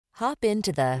Hop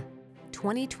into the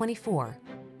 2024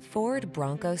 Ford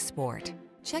Bronco Sport.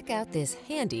 Check out this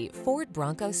handy Ford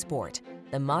Bronco Sport,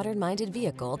 the modern-minded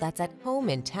vehicle that's at home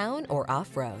in town or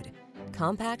off-road.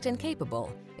 Compact and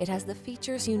capable, it has the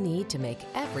features you need to make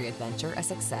every adventure a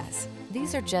success.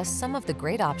 These are just some of the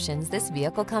great options this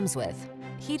vehicle comes with: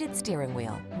 heated steering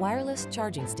wheel, wireless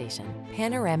charging station,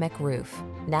 panoramic roof,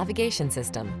 navigation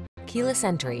system, keyless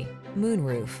entry,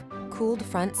 moonroof, cooled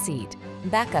front seat,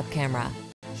 backup camera,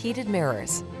 heated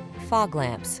mirrors, fog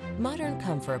lamps. Modern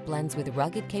comfort blends with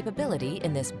rugged capability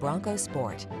in this Bronco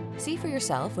Sport. See for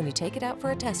yourself when you take it out for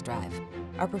a test drive.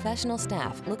 Our professional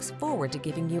staff looks forward to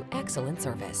giving you excellent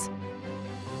service.